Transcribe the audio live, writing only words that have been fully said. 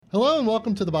Hello and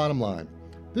welcome to The Bottom Line.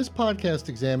 This podcast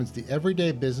examines the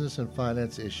everyday business and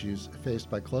finance issues faced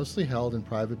by closely held and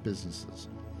private businesses.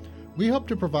 We hope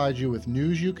to provide you with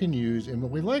news you can use in what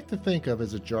we like to think of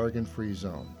as a jargon-free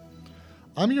zone.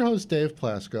 I'm your host, Dave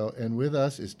Plasko, and with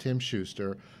us is Tim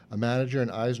Schuster, a manager in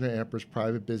EisnerAmper's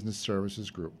Private Business Services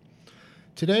Group.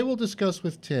 Today we'll discuss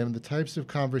with Tim the types of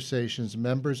conversations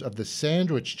members of the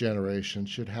sandwich generation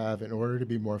should have in order to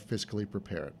be more fiscally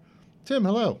prepared. Tim,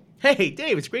 hello. Hey,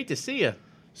 Dave, it's great to see you.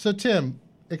 So, Tim,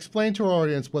 explain to our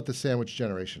audience what the sandwich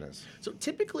generation is. So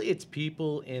typically it's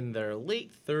people in their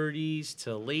late 30s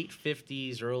to late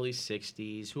 50s, early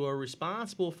 60s who are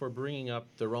responsible for bringing up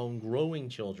their own growing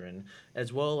children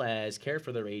as well as care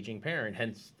for their aging parent,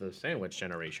 hence the sandwich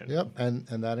generation. Yep, and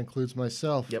that includes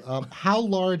myself. Yep. How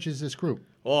large is this group?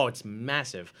 Oh, it's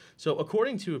massive. So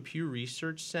according to a Pew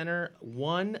Research Center,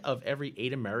 1 of every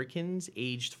 8 Americans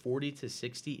aged 40 to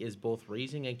 60 is both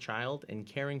raising a child and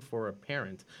caring for a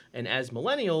parent. And as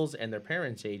millennials and their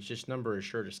parents age, this number is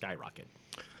sure to skyrocket.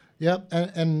 Yep,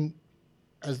 and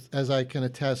as I can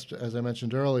attest, as I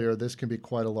mentioned earlier, this can be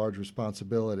quite a large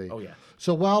responsibility. Oh, yeah.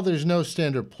 So while there's no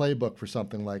standard playbook for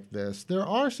something like this, there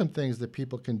are some things that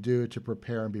people can do to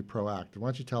prepare and be proactive. Why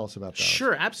don't you tell us about that?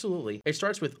 Sure, absolutely. It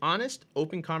starts with honest,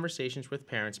 open conversations with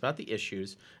parents about the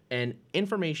issues and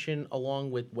information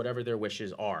along with whatever their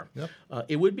wishes are. Yep.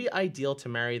 It would be ideal to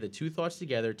marry the two thoughts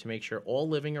together to make sure all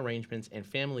living arrangements and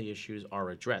family issues are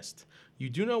addressed. You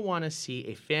do not want to see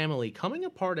a family coming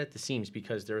apart at the seams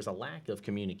because there is a lack of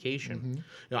communication. Mm-hmm.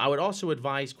 Now, I would also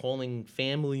advise calling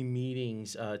family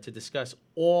meetings to discuss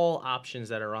all options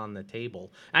that are on the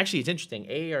table. Actually, it's interesting.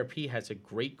 AARP has a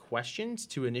great questions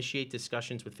to initiate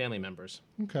discussions with family members.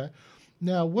 Okay.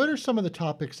 Now, what are some of the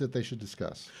topics that they should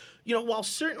discuss? You know, while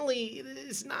certainly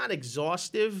it's not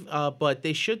exhaustive, but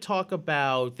they should talk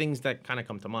about things that kind of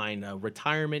come to mind: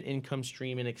 retirement income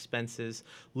stream and expenses,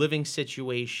 living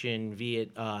situation via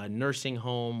nursing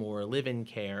home or live-in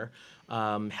care,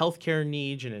 healthcare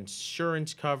needs and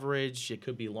insurance coverage. It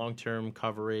could be long-term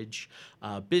coverage,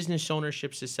 business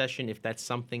ownership succession if that's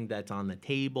something that's on the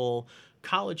table.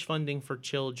 College funding for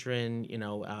children,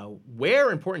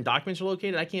 where important documents are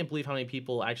located. I can't believe how many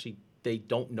people actually they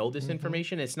don't know this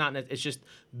information. It's not. It's just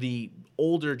the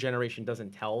older generation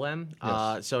doesn't tell them.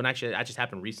 Yes. And actually, that just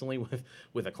happened recently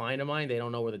with a client of mine. They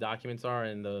don't know where the documents are,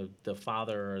 and the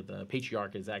father or the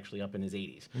patriarch is actually up in his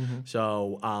 80s. Mm-hmm.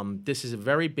 So this is a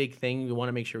very big thing. You want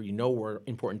to make sure you know where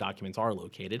important documents are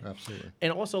located. Absolutely.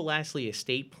 And also, lastly,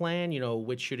 estate plan.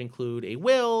 Which should include a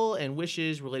will and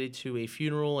wishes related to a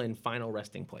funeral and final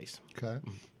resting place. Okay.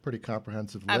 Pretty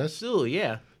comprehensive list. Absolutely,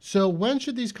 yeah. So when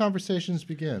should these conversations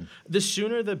begin? The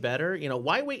sooner the better.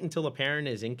 Why wait until a parent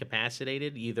is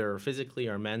incapacitated, either physically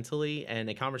or mentally, and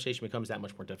a conversation becomes that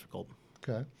much more difficult?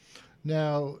 Okay.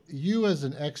 Now, you as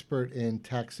an expert in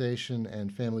taxation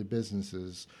and family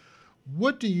businesses,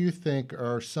 what do you think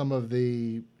are some of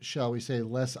the, shall we say,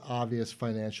 less obvious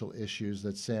financial issues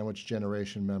that sandwich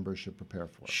generation members should prepare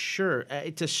for? Sure.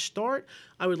 To start,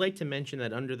 I would like to mention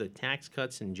that under the Tax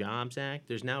Cuts and Jobs Act,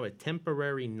 there's now a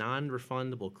temporary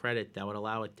non-refundable credit that would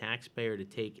allow a taxpayer to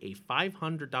take a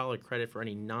 $500 credit for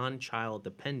any non-child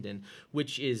dependent,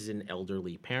 which is an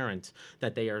elderly parent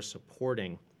that they are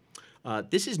supporting.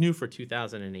 This is new for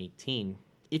 2018.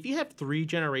 If you have 3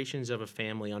 generations of a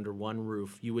family under one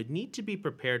roof, you would need to be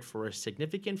prepared for a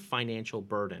significant financial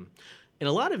burden. In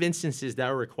a lot of instances, that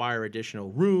will require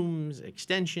additional rooms,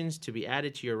 extensions to be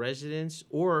added to your residence,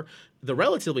 or the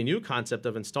relatively new concept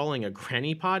of installing a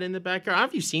granny pod in the backyard.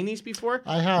 Have you seen these before?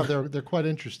 I have. They're quite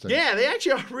interesting. Yeah, they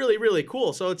actually are really, really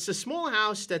cool. So it's a small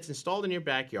house that's installed in your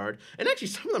backyard, and actually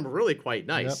some of them are really quite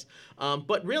nice.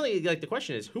 But really, the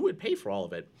question is, who would pay for all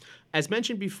of it? As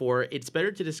mentioned before, it's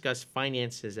better to discuss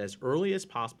finances as early as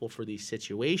possible for these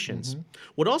situations. Mm-hmm.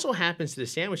 What also happens to the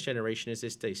sandwich generation is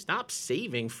they stop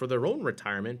saving for their own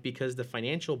retirement because the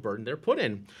financial burden they're put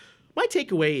in. My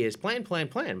takeaway is plan.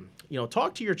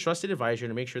 Talk to your trusted advisor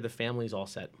to make sure the family's all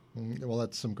set. Well,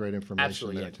 that's some great information.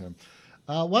 Absolutely, there, Tim.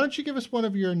 Why don't you give us one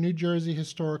of your New Jersey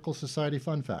Historical Society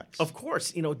fun facts? Of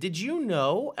course. Did you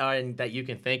know that you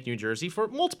can thank New Jersey for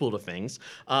multiple things,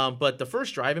 but the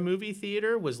first drive-in movie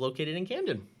theater was located in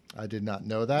Camden? I did not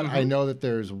know that. Mm-hmm. I know that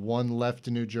there's one left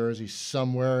in New Jersey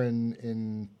somewhere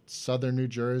in southern New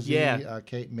Jersey,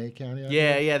 Cape May County.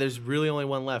 Yeah, there's really only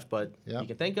one left, but Yep. You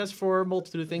can thank us for a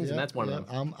multitude of things, and that's one of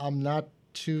them. I'm not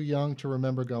too young to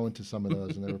remember going to some of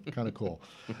those, and they were kind of cool.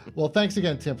 Well, thanks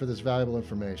again, Tim, for this valuable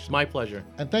information. My pleasure.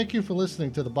 And thank you for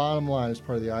listening to The Bottom Line as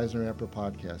part of the EisnerAmper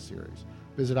podcast series.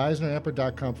 Visit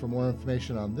EisnerAmper.com for more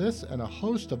information on this and a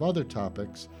host of other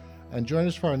topics, and join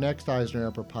us for our next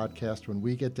EisnerAmper podcast when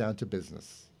we get down to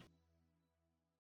business.